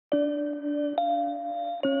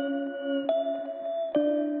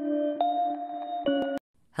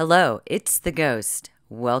Hello, it's the Ghost.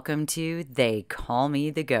 Welcome to They Call Me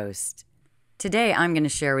the Ghost. Today I'm going to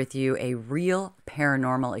share with you a real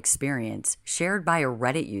paranormal experience shared by a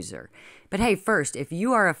Reddit user. But hey, first, if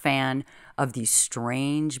you are a fan of the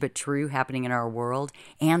strange but true happening in our world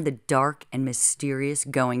and the dark and mysterious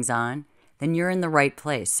goings on, then you're in the right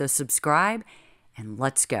place. So subscribe and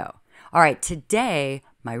let's go. All right, today,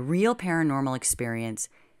 my real paranormal experience,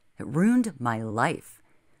 it ruined my life.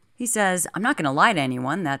 He says, I'm not going to lie to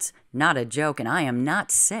anyone. That's not a joke, and I am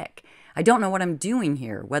not sick. I don't know what I'm doing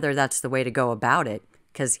here, whether that's the way to go about it,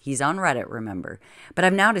 because he's on Reddit, remember. But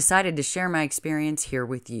I've now decided to share my experience here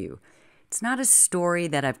with you. It's not a story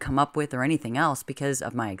that I've come up with or anything else because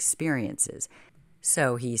of my experiences.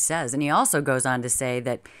 So he says, and he also goes on to say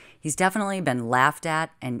that he's definitely been laughed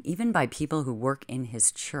at, and even by people who work in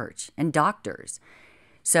his church and doctors.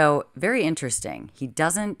 So, very interesting. He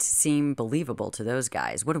doesn't seem believable to those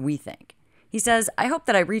guys. What do we think? He says, I hope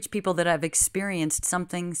that I reach people that have experienced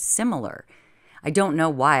something similar. I don't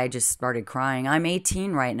know why I just started crying. I'm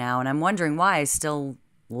 18 right now, and I'm wondering why I still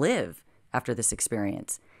live after this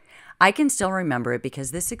experience. I can still remember it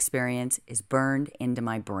because this experience is burned into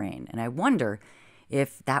my brain, and I wonder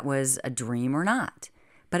if that was a dream or not.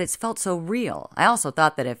 But it's felt so real. I also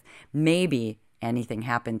thought that if maybe anything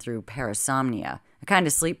happened through parasomnia, a kind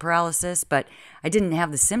of sleep paralysis, but I didn't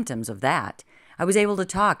have the symptoms of that. I was able to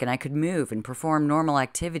talk and I could move and perform normal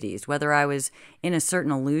activities. Whether I was in a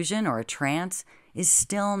certain illusion or a trance is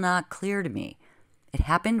still not clear to me. It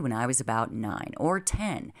happened when I was about 9 or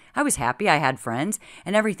 10. I was happy, I had friends,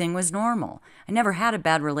 and everything was normal. I never had a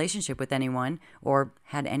bad relationship with anyone or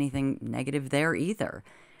had anything negative there either.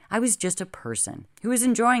 I was just a person who was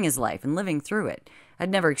enjoying his life and living through it.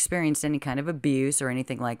 I'd never experienced any kind of abuse or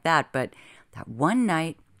anything like that, but that one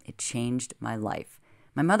night, it changed my life.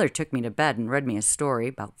 My mother took me to bed and read me a story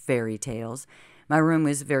about fairy tales. My room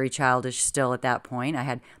was very childish still at that point. I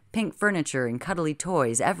had pink furniture and cuddly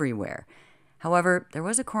toys everywhere. However, there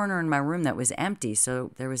was a corner in my room that was empty,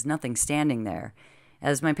 so there was nothing standing there,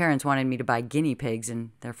 as my parents wanted me to buy guinea pigs, and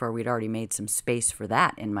therefore we'd already made some space for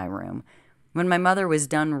that in my room. When my mother was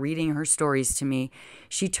done reading her stories to me,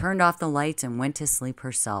 she turned off the lights and went to sleep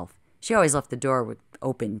herself. She always left the door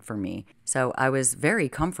open for me, so I was very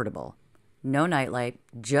comfortable. No nightlight,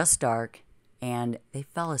 just dark, and they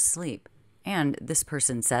fell asleep. And this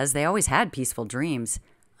person says they always had peaceful dreams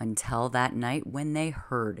until that night when they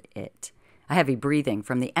heard it. A heavy breathing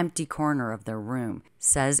from the empty corner of their room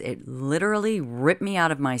says it literally ripped me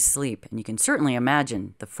out of my sleep, and you can certainly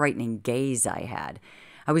imagine the frightening gaze I had.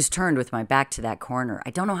 I was turned with my back to that corner. I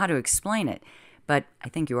don't know how to explain it, but I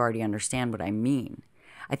think you already understand what I mean.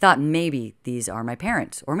 I thought maybe these are my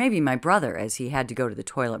parents, or maybe my brother, as he had to go to the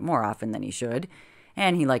toilet more often than he should,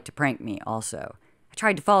 and he liked to prank me also. I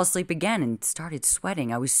tried to fall asleep again and started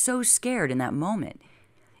sweating. I was so scared in that moment.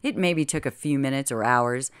 It maybe took a few minutes or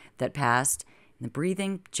hours that passed, and the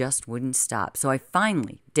breathing just wouldn't stop, so I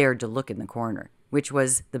finally dared to look in the corner, which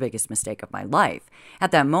was the biggest mistake of my life.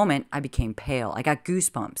 At that moment, I became pale. I got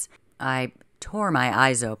goosebumps. I tore my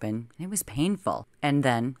eyes open. It was painful. And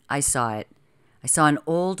then I saw it. I saw an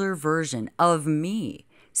older version of me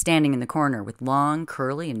standing in the corner with long,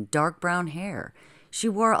 curly, and dark brown hair. She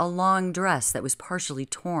wore a long dress that was partially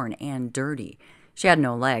torn and dirty. She had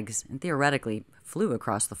no legs and theoretically flew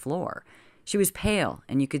across the floor. She was pale,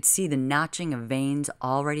 and you could see the notching of veins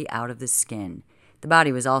already out of the skin. The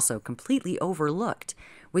body was also completely overlooked,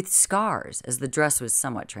 with scars, as the dress was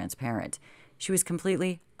somewhat transparent. She was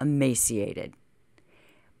completely emaciated.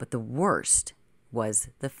 But the worst was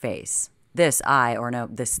the face. This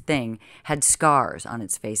thing had scars on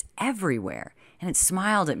its face everywhere, and it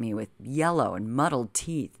smiled at me with yellow and muddled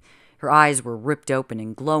teeth. Her eyes were ripped open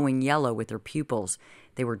and glowing yellow with her pupils.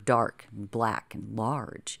 They were dark and black and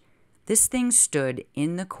large. This thing stood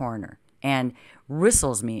in the corner and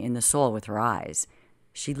bristles me in the soul with her eyes.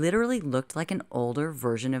 She literally looked like an older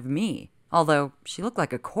version of me, although she looked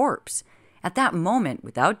like a corpse. At that moment,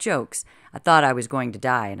 without jokes, I thought I was going to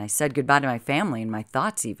die, and I said goodbye to my family and my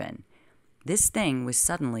thoughts even. This thing was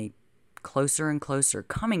suddenly closer and closer,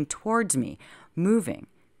 coming towards me, moving.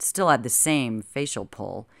 It still had the same facial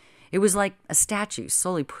pull. It was like a statue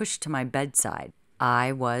slowly pushed to my bedside.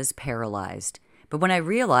 I was paralyzed. But when I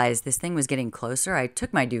realized this thing was getting closer, I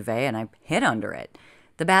took my duvet and I hid under it.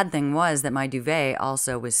 The bad thing was that my duvet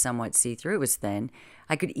also was somewhat see-through. It was thin.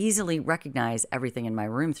 I could easily recognize everything in my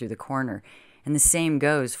room through the corner. And the same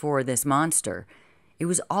goes for this monster. It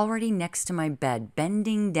was already next to my bed,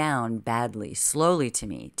 bending down badly, slowly to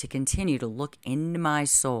me, to continue to look into my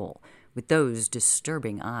soul with those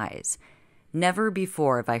disturbing eyes. Never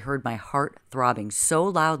before have I heard my heart throbbing so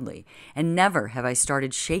loudly, and never have I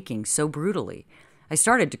started shaking so brutally. I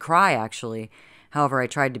started to cry, actually. However, I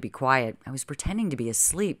tried to be quiet. I was pretending to be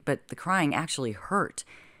asleep, but the crying actually hurt.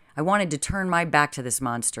 I wanted to turn my back to this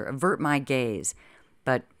monster, avert my gaze,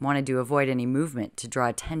 but wanted to avoid any movement to draw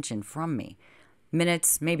attention from me.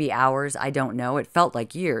 Minutes, maybe hours, I don't know. It felt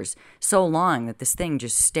like years, so long that this thing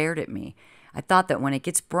just stared at me. I thought that when it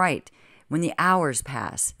gets bright, when the hours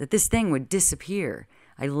pass, that this thing would disappear.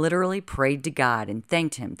 I literally prayed to God and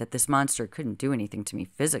thanked him that this monster couldn't do anything to me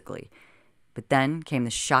physically. But then came the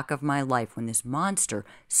shock of my life when this monster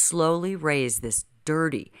slowly raised this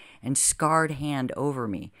dirty and scarred hand over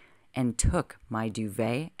me and took my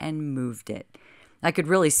duvet and moved it. I could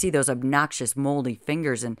really see those obnoxious, moldy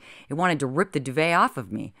fingers, and it wanted to rip the duvet off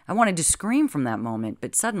of me. I wanted to scream from that moment,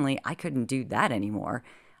 but suddenly I couldn't do that anymore.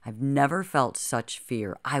 I've never felt such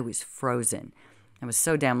fear. I was frozen. I was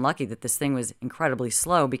so damn lucky that this thing was incredibly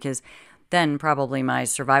slow, because then probably my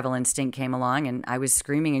survival instinct came along and I was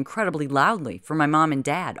screaming incredibly loudly for my mom and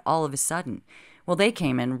dad all of a sudden. Well, they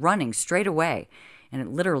came in running straight away, and it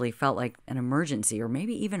literally felt like an emergency or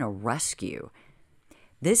maybe even a rescue.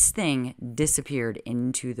 This thing disappeared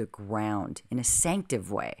into the ground in a sanctive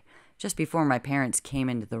way just before my parents came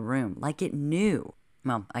into the room, like it knew.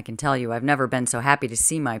 Well, I can tell you, I've never been so happy to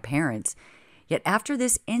see my parents. Yet after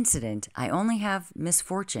this incident, I only have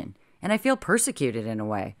misfortune, and I feel persecuted in a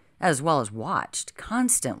way, as well as watched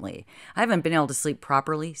constantly. I haven't been able to sleep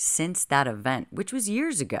properly since that event, which was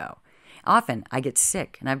years ago. Often I get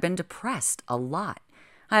sick, and I've been depressed a lot.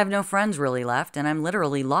 I have no friends really left, and I'm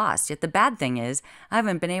literally lost. Yet the bad thing is, I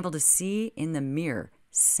haven't been able to see in the mirror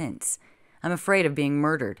since. I'm afraid of being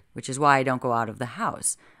murdered, which is why I don't go out of the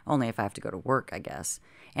house. Only if I have to go to work, I guess.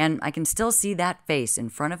 And I can still see that face in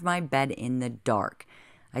front of my bed in the dark.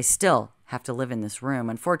 I still have to live in this room.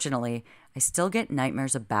 Unfortunately, I still get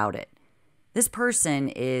nightmares about it. This person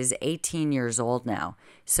is 18 years old now,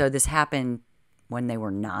 so this happened when they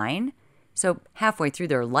were 9, so halfway through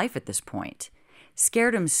their life at this point.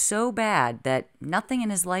 Scared him so bad that nothing in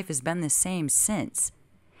his life has been the same since.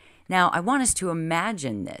 Now, I want us to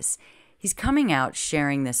imagine this. He's coming out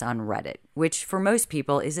sharing this on Reddit, which for most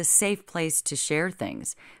people is a safe place to share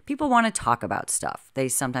things. People want to talk about stuff. They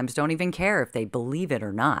sometimes don't even care if they believe it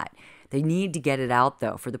or not. They need to get it out,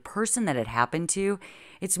 though. For the person that it happened to,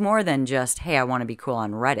 it's more than just, hey, I want to be cool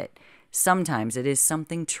on Reddit. Sometimes it is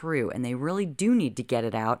something true, and they really do need to get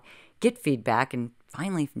it out, get feedback, and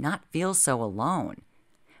finally not feel so alone.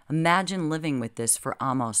 Imagine living with this for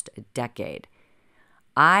almost a decade.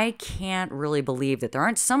 I can't really believe that there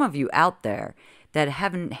aren't some of you out there that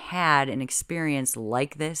haven't had an experience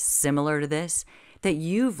like this, similar to this, that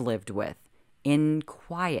you've lived with in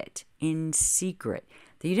quiet, in secret,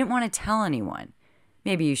 that you didn't want to tell anyone.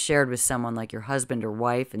 Maybe you shared with someone like your husband or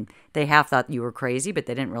wife, and they half thought you were crazy, but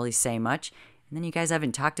they didn't really say much, and then you guys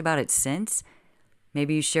haven't talked about it since.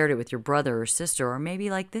 Maybe you shared it with your brother or sister, or maybe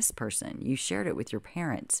like this person, you shared it with your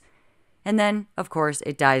parents. And then, of course,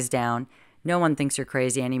 it dies down. No one thinks you're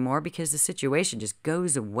crazy anymore because the situation just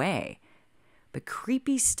goes away. But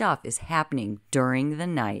creepy stuff is happening during the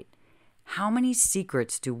night. How many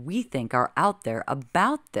secrets do we think are out there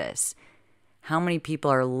about this? How many people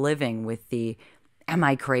are living with the, am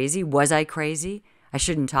I crazy? Was I crazy? I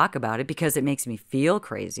shouldn't talk about it because it makes me feel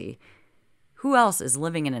crazy. Who else is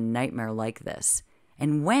living in a nightmare like this?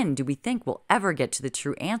 And when do we think we'll ever get to the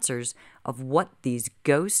true answers of what these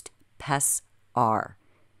ghost pests are?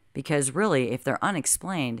 Because really, if they're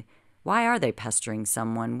unexplained, why are they pestering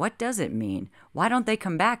someone? What does it mean? Why don't they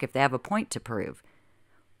come back if they have a point to prove?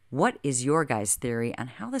 What is your guys' theory on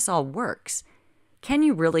how this all works? Can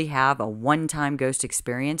you really have a one-time ghost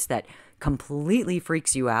experience that completely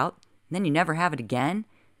freaks you out, and then you never have it again?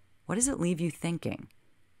 What does it leave you thinking?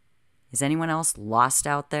 Is anyone else lost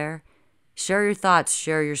out there? Share your thoughts,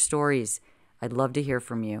 share your stories. I'd love to hear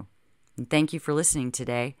from you. And thank you for listening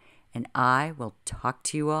today, and I will talk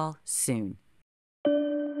to you all soon.